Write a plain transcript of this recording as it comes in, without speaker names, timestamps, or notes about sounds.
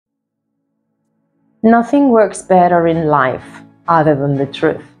Nothing works better in life other than the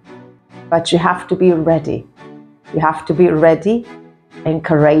truth. But you have to be ready. You have to be ready and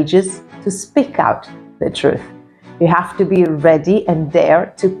courageous to speak out the truth. You have to be ready and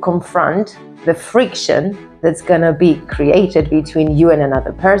dare to confront the friction that's going to be created between you and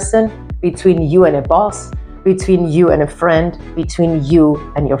another person, between you and a boss, between you and a friend, between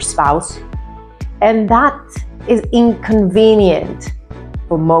you and your spouse. And that is inconvenient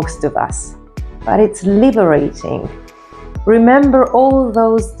for most of us, but it's liberating. Remember all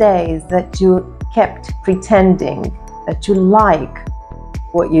those days that you kept pretending that you like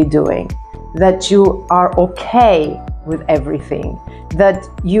what you're doing, that you are okay with everything, that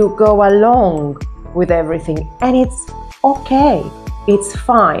you go along with everything, and it's okay, it's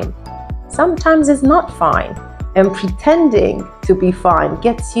fine. Sometimes it's not fine, and pretending to be fine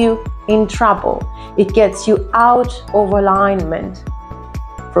gets you in trouble. It gets you out of alignment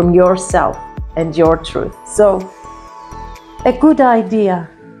from yourself and your truth. So a good idea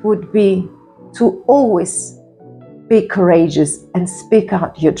would be to always be courageous and speak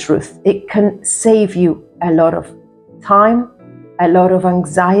out your truth. It can save you a lot of time, a lot of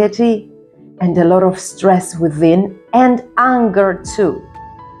anxiety, and a lot of stress within, and anger too.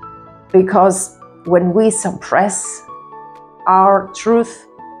 Because when we suppress our truth,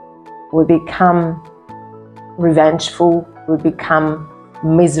 we become revengeful, we become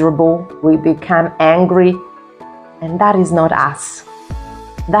miserable, we become angry, and that is not us.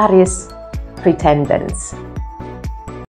 That is pretendance.